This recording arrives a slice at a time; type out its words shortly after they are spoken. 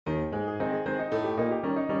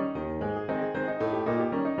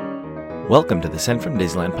Welcome to the Sent from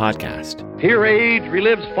Disneyland podcast. Here age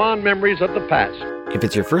relives fond memories of the past. If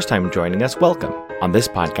it's your first time joining us, welcome. On this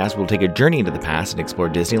podcast, we'll take a journey into the past and explore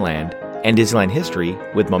Disneyland and Disneyland history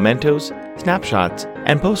with mementos, snapshots,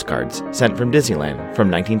 and postcards sent from Disneyland from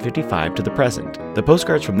 1955 to the present. The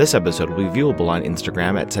postcards from this episode will be viewable on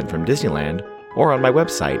Instagram at Sent from Disneyland or on my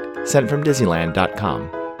website,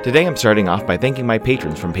 sentfromdisneyland.com. Today I'm starting off by thanking my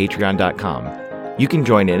patrons from patreon.com. You can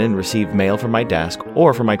join in and receive mail from my desk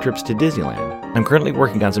or for my trips to Disneyland. I'm currently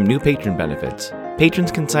working on some new patron benefits.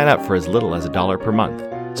 Patrons can sign up for as little as $1 per month.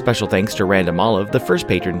 Special thanks to Random Olive, the first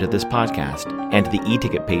patron to this podcast, and to the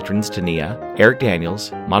e-ticket patrons Tania, Eric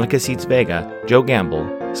Daniels, Monica Seitz Vega, Joe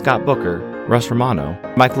Gamble, Scott Booker, Russ Romano,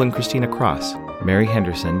 Michael and Christina Cross, Mary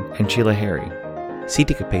Henderson, and Sheila Harry.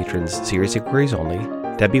 C-ticket patrons Serious Inquiries Only,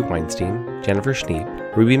 Debbie Weinstein, Jennifer Schneep,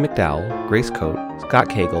 Ruby McDowell, Grace Coate, Scott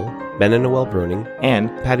Cagle, Ben and Noel Bruning, and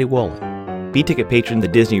Patty Wolin. B-ticket patron The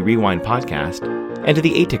Disney Rewind Podcast, and to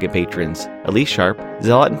the A-ticket patrons Elise Sharp,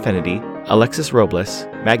 Zealot Infinity, Alexis Robles,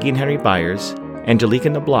 Maggie and Henry Byers, Angelica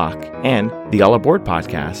Nablock, and the All Aboard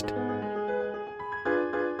Podcast.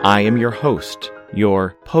 I am your host,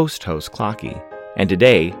 your post-host Clocky, and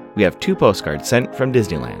today we have 2 postcards sent from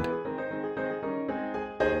Disneyland.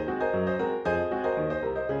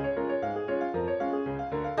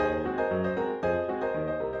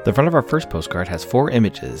 The front of our first postcard has 4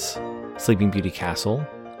 images: Sleeping Beauty Castle,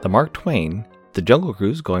 the Mark Twain, the Jungle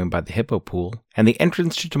Cruise going by the Hippo Pool, and the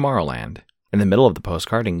entrance to Tomorrowland. In the middle of the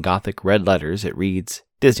postcard, in Gothic red letters, it reads,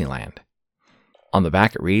 Disneyland. On the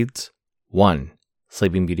back it reads, 1.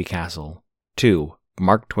 Sleeping Beauty Castle, 2.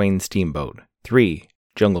 Mark Twain Steamboat, 3.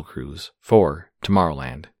 Jungle Cruise, 4.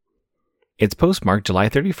 Tomorrowland. It's postmarked July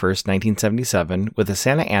 31st, 1977, with a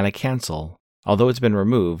Santa Ana cancel. Although it's been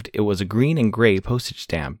removed, it was a green and gray postage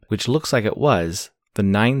stamp, which looks like it was the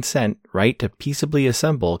 9-cent right to peaceably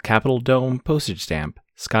assemble Capitol Dome postage stamp,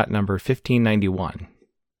 Scott number 1591.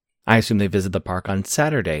 I assume they visited the park on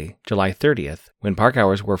Saturday, July 30th, when park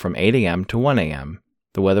hours were from 8 a.m. to 1 a.m.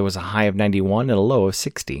 The weather was a high of 91 and a low of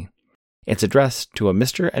 60. It's addressed to a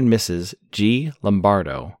Mr. and Mrs. G.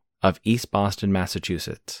 Lombardo of East Boston,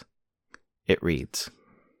 Massachusetts. It reads,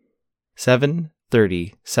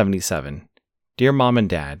 7/30/77. Dear Mom and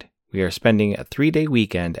Dad, we are spending a 3-day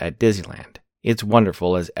weekend at Disneyland. It's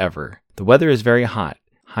wonderful as ever. The weather is very hot.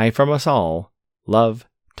 Hi from us all. Love,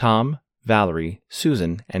 Tom, Valerie,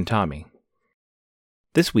 Susan, and Tommy.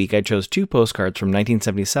 This week I chose 2 postcards from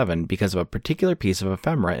 1977 because of a particular piece of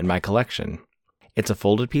ephemera in my collection. It's a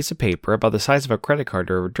folded piece of paper about the size of a credit card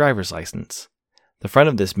or a driver's license. The front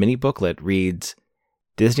of this mini booklet reads,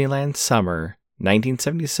 Disneyland Summer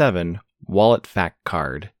 1977 Wallet Fact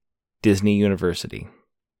Card, Disney University.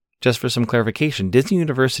 Just for some clarification, Disney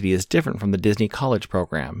University is different from the Disney College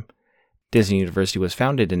program. Disney University was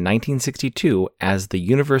founded in 1962 as the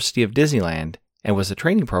University of Disneyland and was a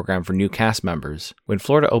training program for new cast members. When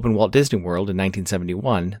Florida opened Walt Disney World in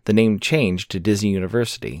 1971, the name changed to Disney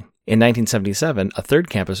University. In 1977, a 3rd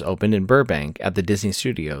campus opened in Burbank at the Disney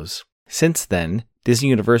Studios. Since then, Disney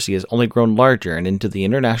University has only grown larger and into the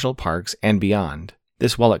international parks and beyond.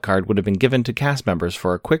 This wallet card would have been given to cast members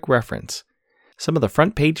for a quick reference. Some of the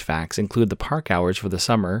front page facts include the park hours for the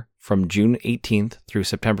summer. From June 18th through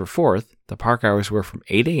September 4th, the park hours were from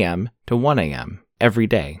 8 a.m. to 1 a.m. every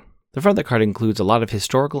day. The front of the card includes a lot of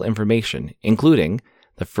historical information, including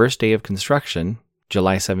the first day of construction,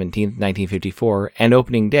 July 17th, 1954, and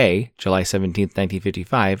opening day, July 17th,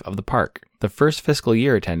 1955, of the park. The first fiscal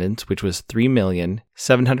year attendance, which was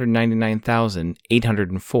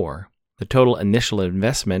 3,799,804. The total initial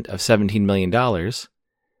investment of $17 million, the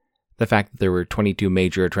fact that there were 22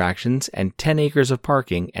 major attractions and 10 acres of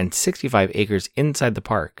parking and 65 acres inside the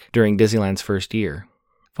park during Disneyland's first year.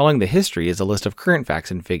 Following the history is a list of current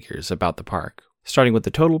facts and figures about the park, starting with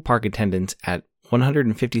the total park attendance at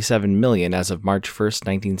 157 million as of March 1st,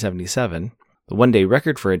 1977, the one-day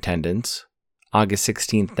record for attendance, August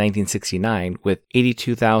 16th, 1969, with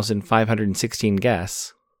 82,516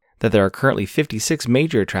 guests, that there are currently 56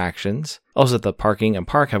 major attractions, also that the parking and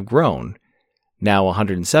park have grown, now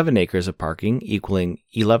 107 acres of parking equaling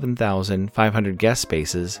 11,500 guest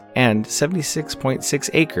spaces, and 76.6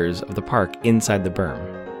 acres of the park inside the berm.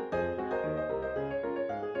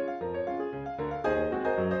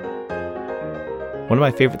 One of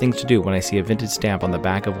my favorite things to do when I see a vintage stamp on the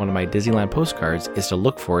back of one of my Disneyland postcards is to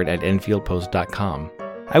look for it at EnfieldPost.com.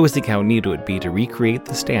 I was thinking how neat it would be to recreate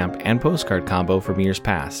the stamp and postcard combo from years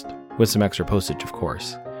past, with some extra postage of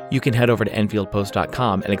course. You can head over to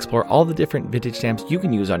EnfieldPost.com and explore all the different vintage stamps you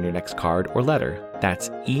can use on your next card or letter. That's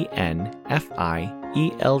ENFIELD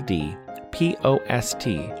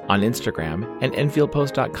 @EnfieldPost on Instagram and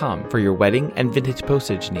EnfieldPost.com for your wedding and vintage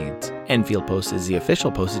postage needs. Enfield Post is the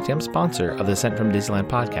official postage stamp sponsor of the Sent from Disneyland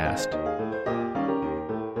podcast.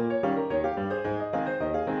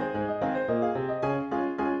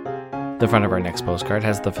 The front of our next postcard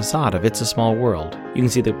has the facade of It's a Small World. You can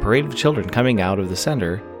see the parade of children coming out of the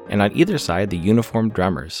center, and on either side the uniformed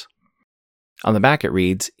drummers. On the back it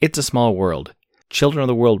reads, It's a Small World. Children of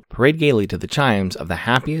the world parade gaily to the chimes of the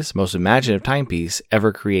happiest, most imaginative timepiece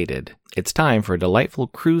ever created. It's time for a delightful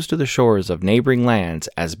cruise to the shores of neighboring lands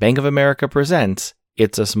as Bank of America presents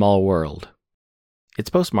It's a Small World.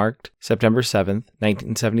 It's postmarked September 7th,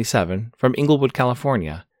 1977, from Inglewood,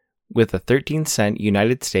 California, with a 13-cent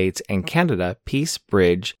United States and Canada Peace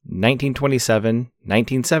Bridge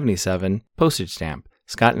 1927-1977 postage stamp,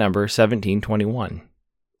 Scott number 1721.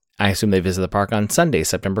 I assume they visit the park on Sunday,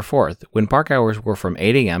 September 4th, when park hours were from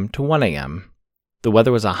 8 a.m. to 1 a.m. The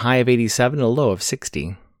weather was a high of 87 and a low of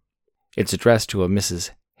 60. It's addressed to a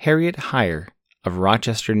Mrs. Harriet Heyer of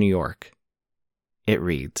Rochester, New York. It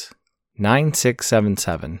reads,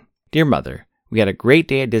 9677. Dear Mother, we had a great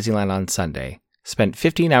day at Disneyland on Sunday. Spent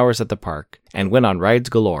 15 hours at the park, and went on rides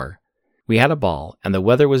galore. We had a ball, and the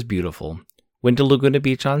weather was beautiful. Went to Laguna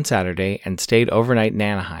Beach on Saturday, and stayed overnight in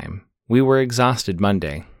Anaheim. We were exhausted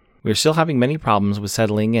Monday. We are still having many problems with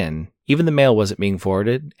settling in. Even the mail wasn't being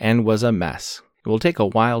forwarded, and was a mess. It will take a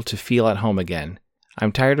while to feel at home again.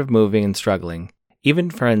 I'm tired of moving and struggling. Even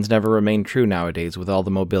friends never remain true nowadays with all the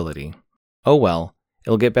mobility. Oh well,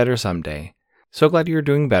 it'll get better someday. So glad you're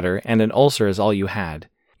doing better, and an ulcer is all you had.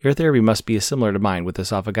 Your therapy must be similar to mine with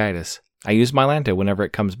esophagitis. I use Mylanta whenever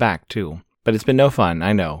it comes back, too. But it's been no fun,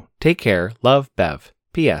 I know. Take care. Love, Bev.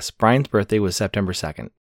 P.S. Brian's birthday was September 2nd.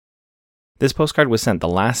 This postcard was sent the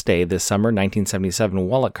last day this summer 1977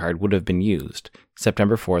 wallet card would have been used,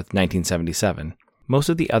 September 4th, 1977. Most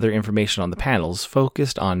of the other information on the panels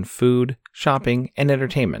focused on food, shopping, and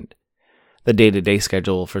entertainment. The day-to-day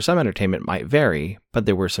schedule for some entertainment might vary, but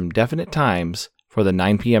there were some definite times for the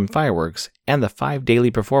 9 p.m. fireworks and the 5 daily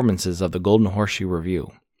performances of the Golden Horseshoe Revue.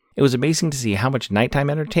 It was amazing to see how much nighttime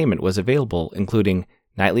entertainment was available, including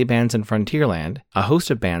nightly bands in Frontierland, a host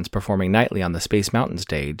of bands performing nightly on the Space Mountain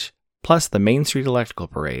stage, plus the Main Street Electrical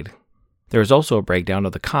Parade. There is also a breakdown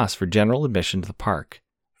of the cost for general admission to the park: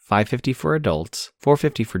 $5.50 for adults,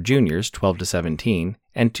 $4.50 for juniors 12 to 17,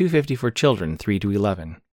 and $2.50 for children 3 to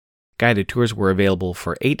 11. Guided tours were available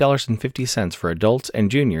for $8.50 for adults and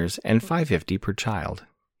juniors and $5.50 per child.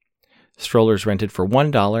 Strollers rented for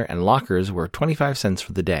 $1 and lockers were 25 cents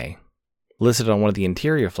for the day. Listed on one of the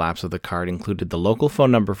interior flaps of the card included the local phone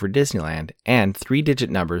number for Disneyland and 3-digit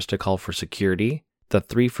numbers to call for security, the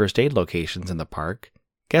 3 first aid locations in the park,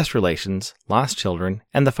 guest relations, lost children,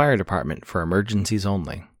 and the fire department for emergencies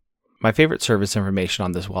only. My favorite service information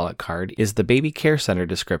on this wallet card is the Baby Care Center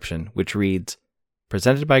description, which reads,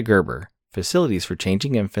 Presented by Gerber, facilities for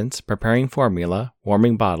changing infants, preparing formula,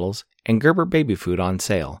 warming bottles, and Gerber baby food on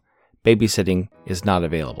sale. Babysitting is not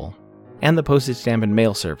available. And the postage stamp and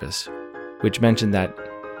mail service, which mentioned that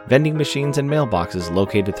vending machines and mailboxes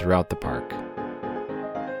located throughout the park.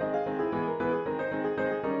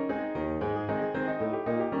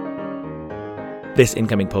 This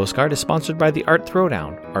incoming postcard is sponsored by the Art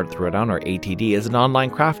Throwdown. Art Throwdown, or ATD, is an online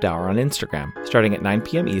craft hour on Instagram, starting at 9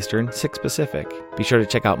 p.m. Eastern, 6 Pacific. Be sure to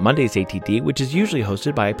check out Monday's ATD, which is usually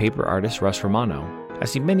hosted by paper artist Russ Romano. I've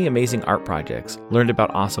seen many amazing art projects, learned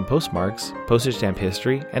about awesome postmarks, postage stamp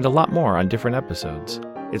history, and a lot more on different episodes.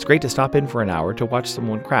 It's great to stop in for an hour to watch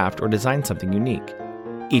someone craft or design something unique.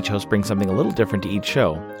 Each host brings something a little different to each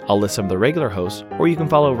show. I'll list some of the regular hosts, or you can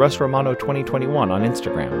follow Russ Romano 2021 on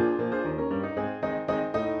Instagram.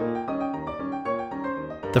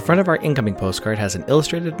 The front of our incoming postcard has an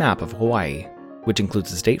illustrated map of Hawaii, which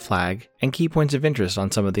includes the state flag and key points of interest on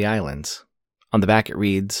some of the islands. On the back it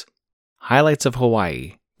reads, Highlights of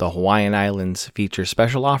Hawaii. The Hawaiian Islands feature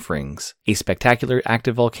special offerings, a spectacular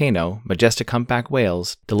active volcano, majestic humpback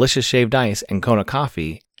whales, delicious shaved ice and Kona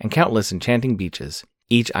coffee, and countless enchanting beaches.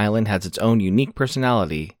 Each island has its own unique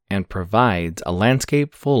personality and provides a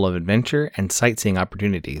landscape full of adventure and sightseeing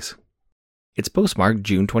opportunities. It's postmarked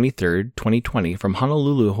June 23, 2020 from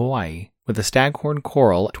Honolulu, Hawaii, with a Staghorn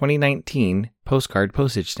Coral 2019 postcard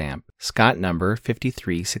postage stamp, Scott number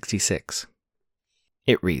 5366.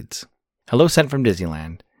 It reads, Hello, Sent from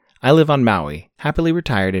Disneyland. I live on Maui, happily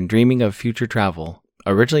retired and dreaming of future travel.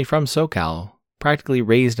 Originally from SoCal, practically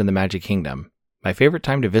raised in the Magic Kingdom. My favorite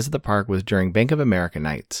time to visit the park was during Bank of America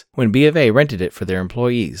nights, when B of A rented it for their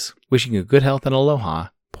employees. Wishing you good health and aloha,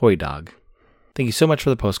 Poi Dog. Thank you so much for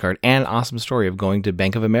the postcard and awesome story of going to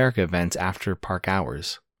Bank of America events after park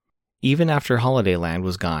hours. Even after Holidayland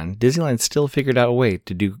was gone, Disneyland still figured out a way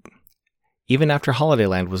to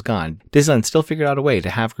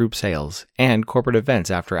have group sales and corporate events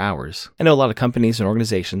after hours. I know a lot of companies and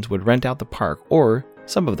organizations would rent out the park or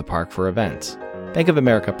some of the park for events. Bank of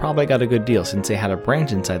America probably got a good deal since they had a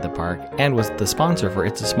branch inside the park and was the sponsor for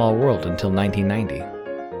It's a Small World until 1990.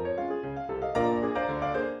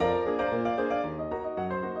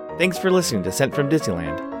 Thanks for listening to Sent from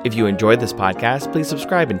Disneyland. If you enjoyed this podcast, please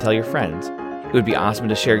subscribe and tell your friends. It would be awesome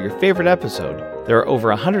to share your favorite episode. There are over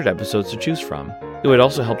 100 episodes to choose from. It would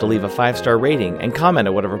also help to leave a 5-star rating and comment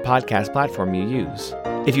at whatever podcast platform you use.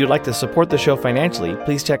 If you'd like to support the show financially,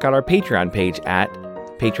 please check out our Patreon page at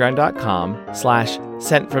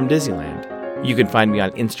patreon.com/SentFromDisneyland. You can find me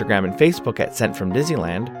on Instagram and Facebook at Sent From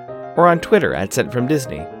Disneyland or on Twitter at Sent From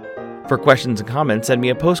Disney. For questions and comments, send me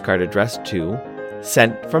a postcard addressed to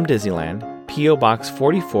Sent From Disneyland, P.O. Box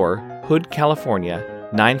 44, Hood, California,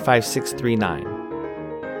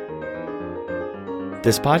 95639.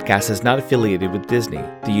 This podcast is not affiliated with Disney,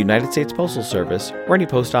 the United States Postal Service, or any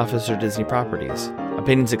post office or Disney properties.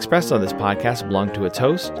 Opinions expressed on this podcast belong to its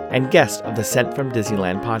host and guests of the Sent from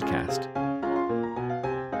Disneyland podcast.